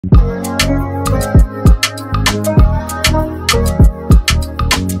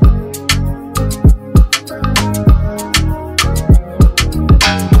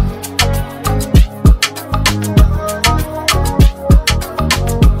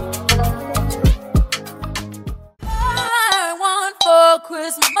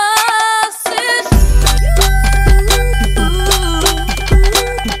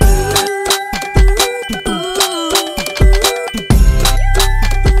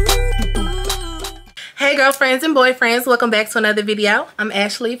Girlfriends and boyfriends, welcome back to another video. I'm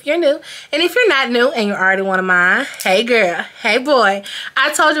Ashley if you're new, and if you're not new and you're already one of mine, hey girl, hey boy,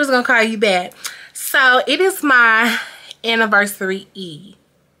 I told you I was gonna call you back. So it is my anniversary eve.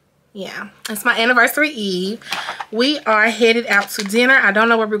 Yeah, it's my anniversary eve. We are headed out to dinner. I don't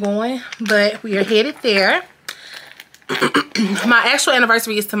know where we're going, but we are headed there. My actual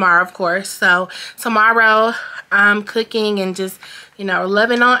anniversary is tomorrow, of course. So tomorrow I'm cooking and just, you know,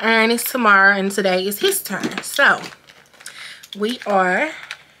 loving on Ernest tomorrow, and today is his turn. So we are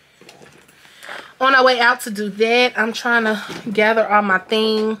on our way out to do that. I'm trying to gather all my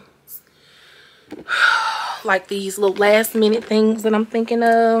things, like these little last minute things that I'm thinking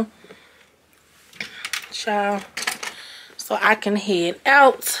of, child, so I can head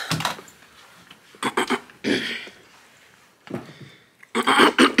out.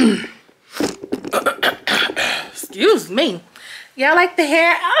 Excuse me. Y'all like the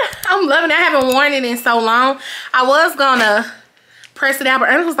hair? I'm loving it. I haven't worn it in so long. I was gonna press it out, but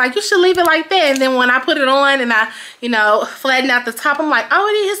Ernest was like, you should leave it like that. And then when I put it on and I, you know, flatten out the top, I'm like, oh,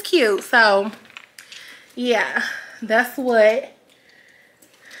 it is cute. So yeah, that's what,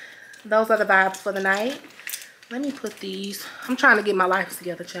 those are the vibes for the night. Let me put these, I'm trying to get my life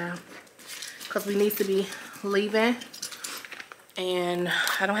together, child, because we need to be leaving and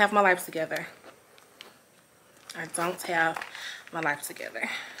I don't have my life together. I don't have my life together.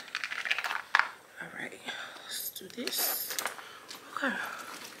 All right, let's do this. Okay,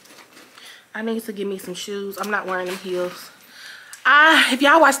 I need to get me some shoes. I'm not wearing them heels. If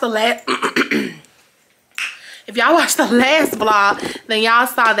y'all watched the last if y'all watched the last vlog, then y'all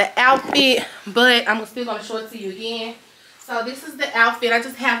saw the outfit, but I'm still gonna show it to you again. So this is the outfit. I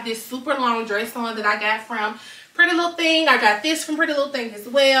just have this super long dress on that I got from Pretty Little Thing. I got this from Pretty Little Thing as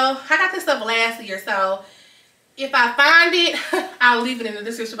well. I got this stuff last year, so if I find it, I'll leave it in the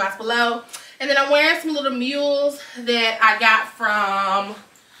description box below. And then I'm wearing some little mules that I got from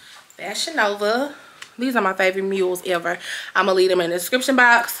Fashion Nova. These are my favorite mules ever. I'm gonna leave them in the description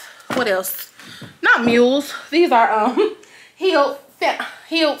box. What else? Not mules. These are heeled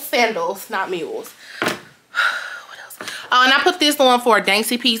sandals, not mules. What else? Oh, and I put this on for a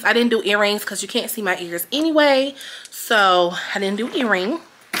dainty piece. I didn't do earrings because you can't see my ears anyway, so I didn't do earring.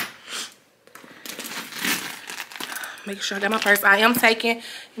 Make sure I got my purse. I am taking,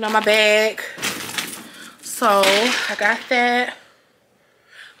 you know, my bag. So I got that.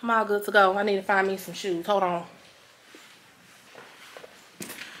 I'm all good to go. I need to find me some shoes. Hold on.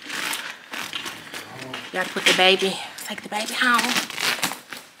 Gotta put the baby, take the baby home.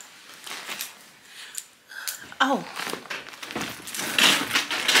 Oh.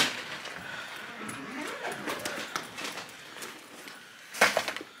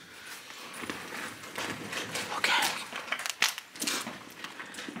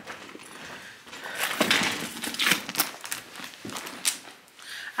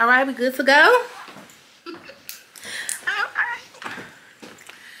 All right, we good to go? All right.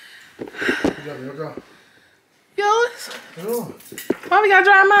 Yours? Why we gotta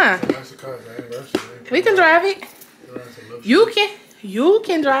drive mine? We can drive it. You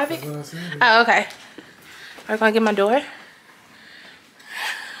can drive it. Oh, okay. I'm gonna get my door.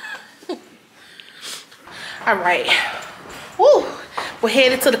 All right. Woo. We're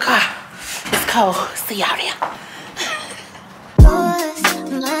headed to the car. It's cold. See y'all there.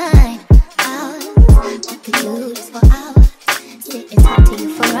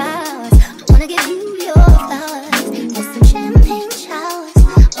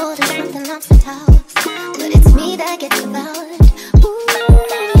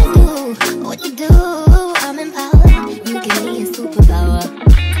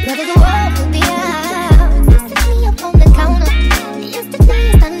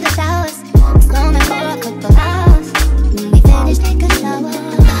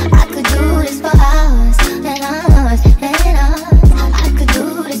 I could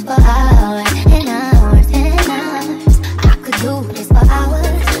do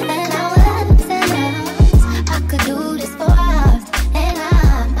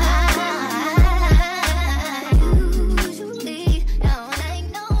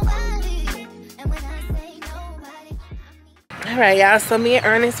Alright, y'all. So me and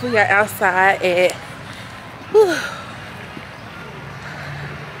Ernest, we are outside at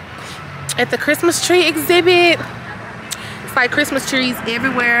the Christmas tree exhibit. It's like Christmas trees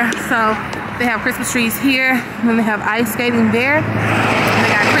everywhere. So they have Christmas trees here, and then they have ice skating there. And they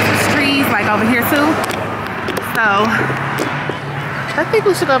got Christmas trees like over here too. So I think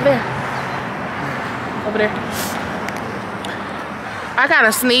we should go over there. Over there. I got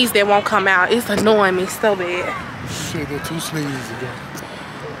a sneeze that won't come out. It's annoying me so bad. Shit, they're 2 sneezes ago.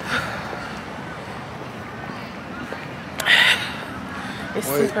 It's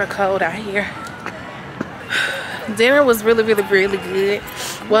super cold out here. Dinner was really good.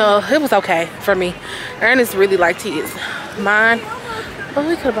 Well, it was okay for me. Ernest really liked his. Mine, oh,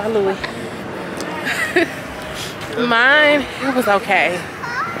 we could buy Louis. Mine, it was okay.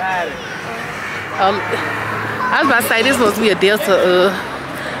 I was about to say this must be a Delta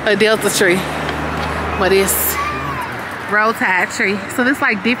tree, but it's roll tide tree. So there's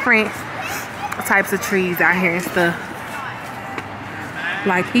like different types of trees out here and stuff.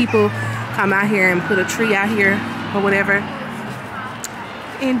 Like people come out here and put a tree out here or whatever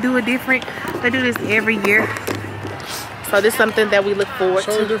and do a different. They do this every year. So this is something that we look forward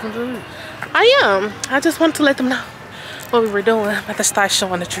to. Show the different trees. I am. I just wanted to let them know what we were doing. I'm about to start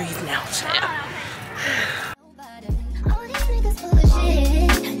showing the trees now.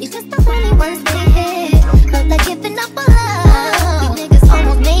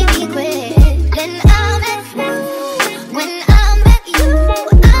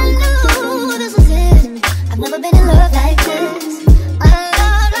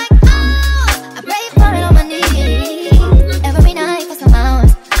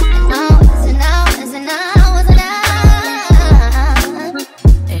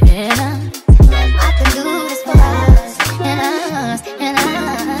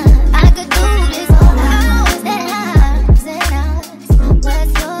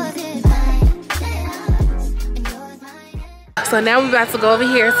 So now we're about to go over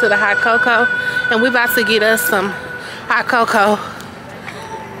here to the hot cocoa, and we're about to get us some hot cocoa.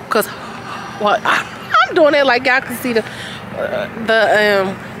 Cause, well, I'm doing it like y'all can see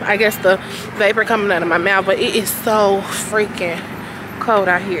I guess the vapor coming out of my mouth, but it is so freaking cold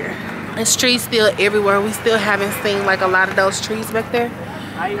out here. There's trees still everywhere. We still haven't seen like a lot of those trees back there.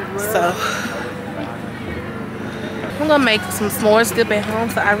 So I'm gonna make some s'mores dip at home.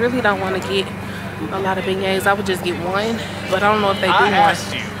 So I really don't want to get a lot of beignets. I would just get one, but I don't know if they do one. I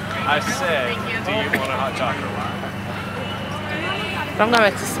said, do you want a hot chocolate one? But I'm gonna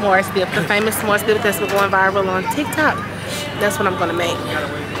make the s'mores dip, the famous s'mores dip that's been going viral on TikTok. That's what I'm gonna make. How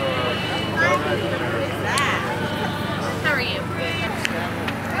are you?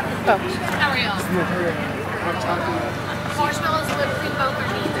 Oh. How are y'all? Marshmallows, whipped cream, both or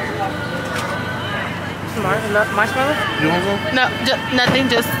neither? Marshmallows? You want some? No, nothing,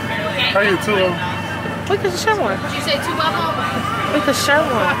 just... I get 2 of them. We could share one. Did you say 2 of them? We could share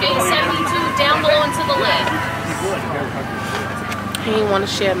one. 872 down below and to the left. He didn't want to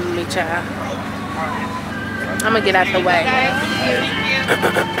share with me, child. I'm gonna get out the way.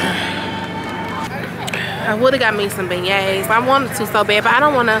 I would have got me some beignets. I wanted to so bad, but I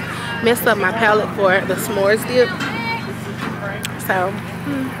don't want to mess up my palate for the s'mores dip. So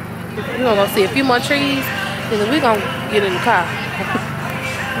we're gonna go see a few more trees, and then we're gonna get in the car.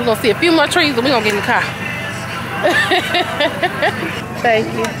 We're gonna see a few more trees, and we're gonna get in the car. Thank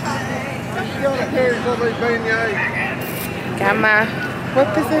you. Got my, what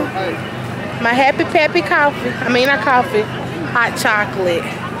is it? My Happy Pappy coffee. I mean, not coffee, hot chocolate.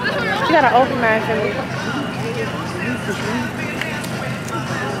 You gotta open mine for me.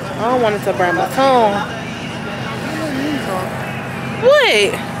 I don't want it to burn my tongue.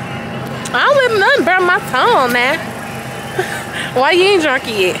 What? I don't let nothing burn my tongue now. Why you ain't drunk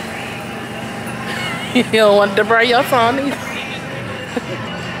yet? You don't want it to burn your tongue either.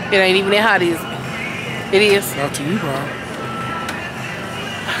 It ain't even that hot, is it? It is. Not to you, bro.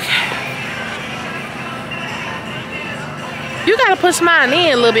 You gotta push mine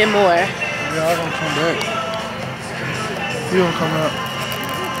in a little bit more. Yeah, I'm gonna come back. You gonna come out.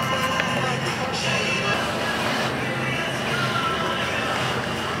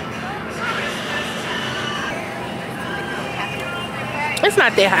 It's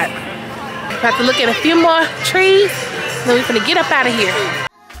not that hot. Have to look at a few more trees, then we're gonna get up out of here.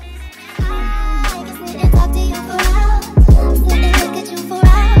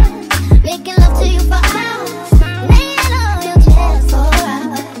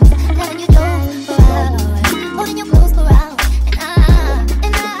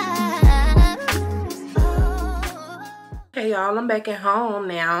 Okay, y'all, I'm back at home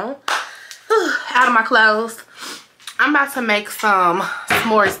now. Out of my clothes. I'm about to make some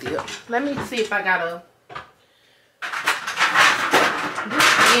s'mores dip. Let me see if I got a... This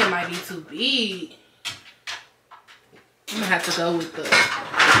pan might be too big. I'm gonna have to go with the...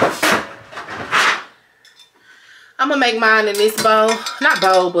 I'm gonna make mine in this bowl. Not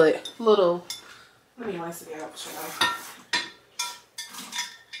bowl, but little... Let me rinse it out, y'all.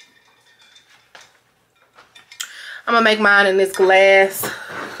 I'm gonna make mine in this glass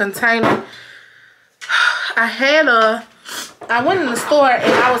container. I went in the store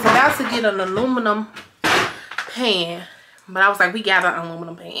and I was about to get an aluminum pan, but I was like, we got an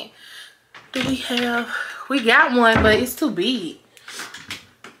aluminum pan. Do we have? We got one, but it's too big.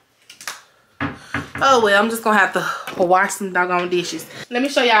 Oh well, I'm just gonna have to wash some doggone dishes. Let me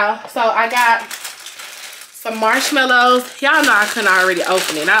show y'all. So I got some marshmallows. Y'all know I couldn't already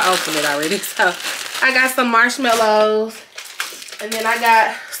open it. I opened it already. So I got some marshmallows. And then I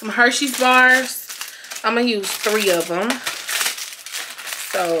got some Hershey's bars. I'm going to use 3 of them.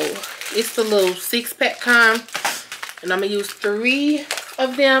 So it's the little 6-pack kind. And I'm going to use 3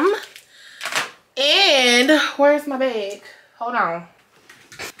 of them. And where's my bag? Hold on.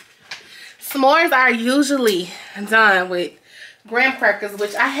 S'mores are usually done with graham crackers,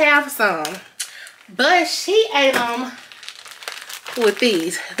 which I have some. But she ate them with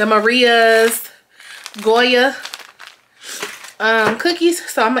these. The Maria's Goya cookies.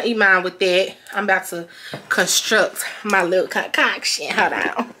 So I'm going to eat mine with that. I'm about to construct my little concoction. Hold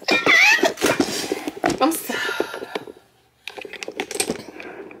on. I'm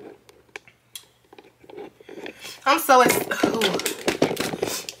so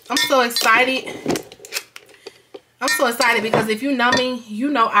excited. I'm so excited because if you know me, you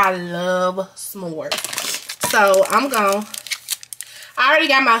know I love s'mores. So I already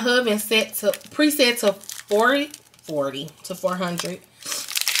got my oven preset to 40 to 400.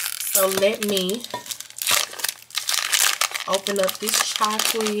 So let me open up this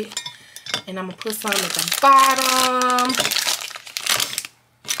chocolate and I'm gonna put some at the bottom.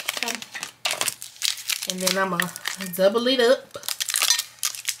 Okay. And then I'm gonna double it up.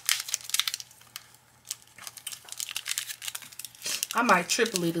 I might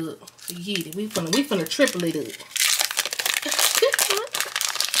triple it up. Forget it. We finna triple it up.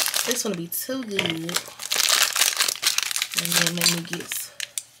 This gonna be too good. And then let me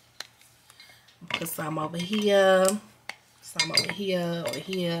put some over here, some over here, over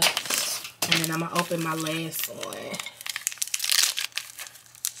here, and then I'm gonna open my last one.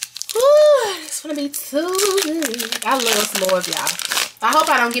 Woo, it's gonna be too good. I love s'mores, y'all. I hope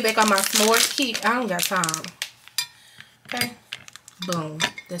I don't get back on my s'mores kick. I don't got time. Okay. Boom.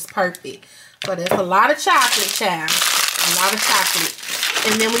 That's perfect. So there's a lot of chocolate, child. A lot of chocolate.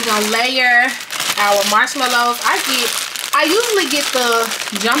 And then we're gonna layer our marshmallows. I usually get the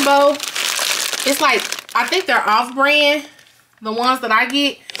jumbo. It's like, I think they're off-brand. The ones that I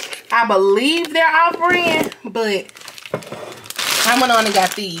get, I believe they're off-brand, but I went on and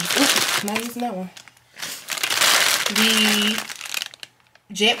got these. Ooh, am I using that one? The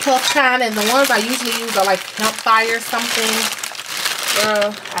Jet Puff kind, and the ones I usually use are like Campfire something. I don't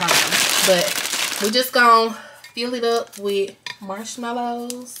know. But we're just gonna fill it up with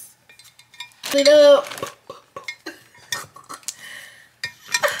marshmallows. Fill it up.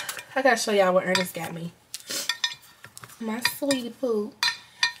 I gotta show y'all what Ernest got me. My sweetie poo.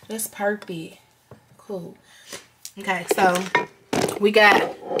 That's perfect. Cool. Okay, so we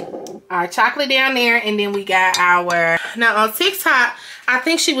got our chocolate down there, and then we got our... Now on TikTok, I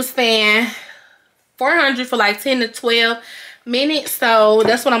think she was saying 400 for like 10 to 12 minutes. So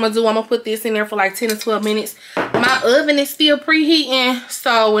that's what I'm gonna do. I'm gonna put this in there for like 10 to 12 minutes. My oven is still preheating,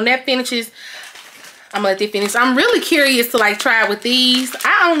 so when that finishes, I'm gonna let it finish. I'm really curious to like try it with these.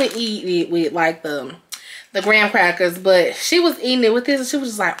 I only eat it with like the graham crackers, but she was eating it with this and she was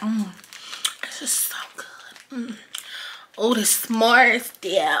just like, this is so good. Oh, the s'mores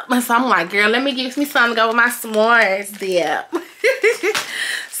dip. So I'm like, girl, let me get me something to go with my s'mores dip.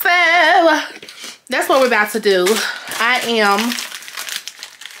 So that's what we're about to do. I am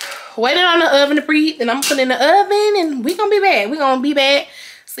waiting on the oven to preheat, and I'm putting it in the oven, and we're gonna be back. We're gonna be back,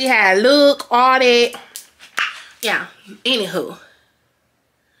 see how it look, all that. Yeah, anywho.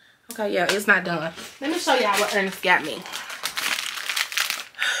 Okay, yeah, it's not done. Let me show y'all what Ernest got me.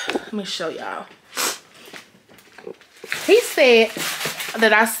 Let me show y'all. He said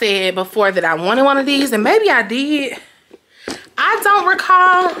that I said before that I wanted one of these, and maybe I did. I don't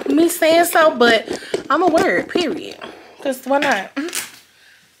recall me saying so, but I'm gonna wear it, period. Because why not?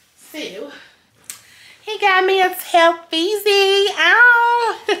 So, he got me a Telfeezy.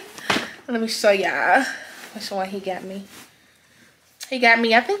 Ow! Let me show y'all which one he got me. He got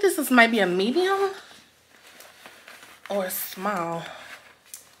me, I think this is maybe a medium. or small. I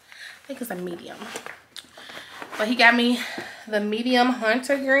think it's a medium. But he got me the medium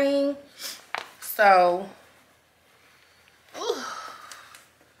hunter green. So, ooh,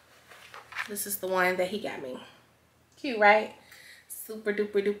 this is the one that he got me. Cute, right? Super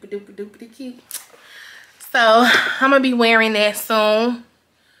duper duper duper duper cute. So, I'm going to be wearing that soon.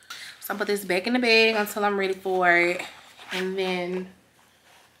 So, I'll put this back in the bag until I'm ready for it. And then,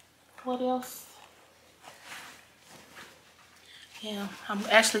 what else? Yeah, I'm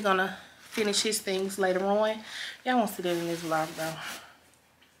actually going to finish his things later on. Y'all won't see that in this vlog, though.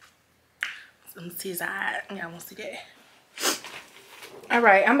 Let me see his eye. Y'all won't see that.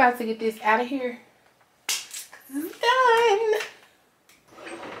 Alright, I'm about to get this out of here. It's done.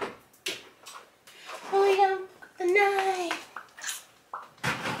 Oh, we got the knife.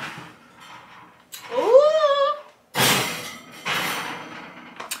 Ooh.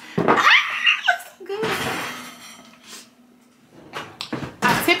 Ah, looks good. I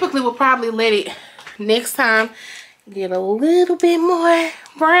typically would probably let it next time get a little bit more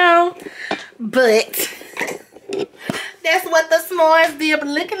brown, but that's what the s'mores dip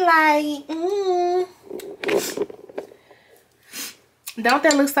looking like. Don't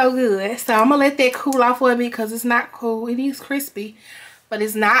that look so good? So I'm gonna let that cool off for me because it's not cool. It is crispy, but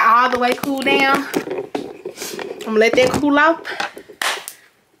it's not all the way cool down. I'm gonna let that cool off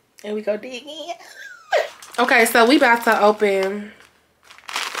and we go dig in. Okay, so we about to open.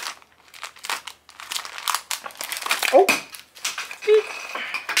 Oh,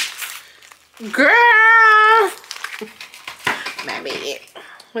 girl, my bad.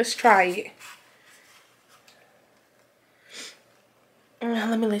 Let's try it.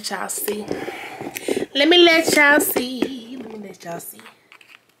 Let me let y'all see. Let me let y'all see. Let me let y'all see.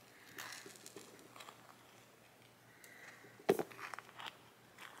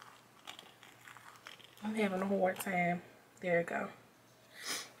 I'm having a hard time. There we go.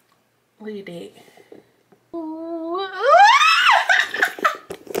 Look at that. Ooh.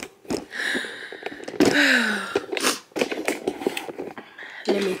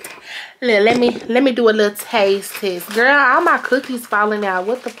 Let me do a little taste test. Girl, all my cookies falling out.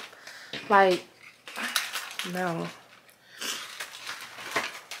 What the, like, no.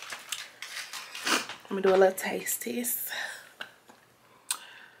 Let me do a little taste test.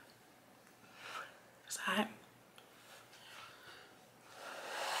 It's hot.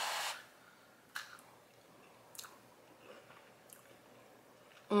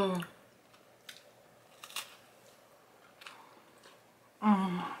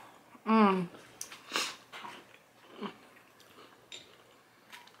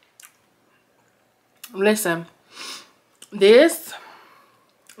 Listen, this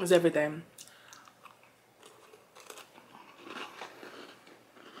is everything.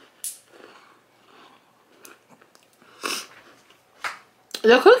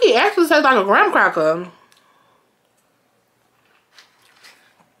 The cookie actually tastes like a graham cracker.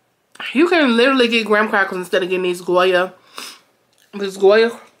 You can literally get graham crackers instead of getting these Goya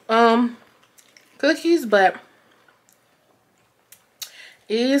cookies, but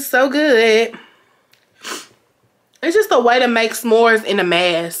it is so good. It's just a way to make s'mores in a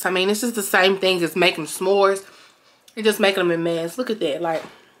mass. I mean, it's just the same thing as making s'mores. You're just making them in mass. Look at that. Like,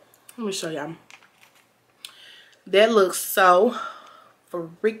 let me show y'all. That looks so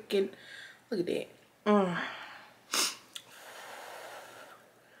freaking. Look at that.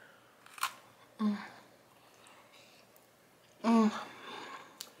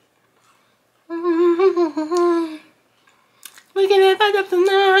 We can have back up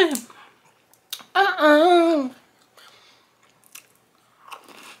tonight.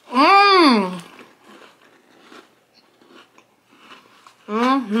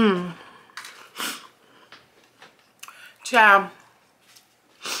 Child,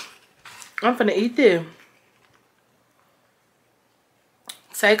 I'm finna eat this.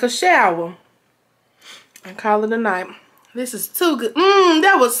 Take a shower and call it a night. This is too good.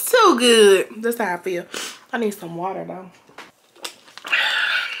 That was too good. That's how I feel. I need some water though.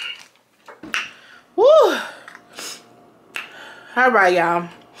 Woo. All right, y'all.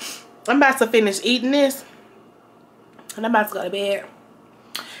 I'm about to finish eating this, and I'm about to go to bed.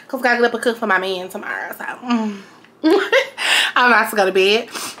 Cause I gotta get up and cook for my man tomorrow. So I'm about to go to bed.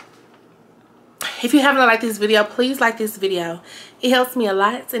 If you haven't liked this video, please like this video. It helps me a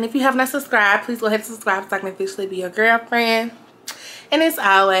lot. And if you have not subscribed, please go ahead and subscribe so I can officially be your girlfriend. And as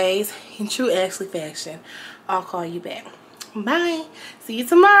always, in true Ashley fashion, I'll call you back. Bye. See you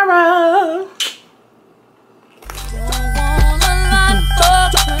tomorrow.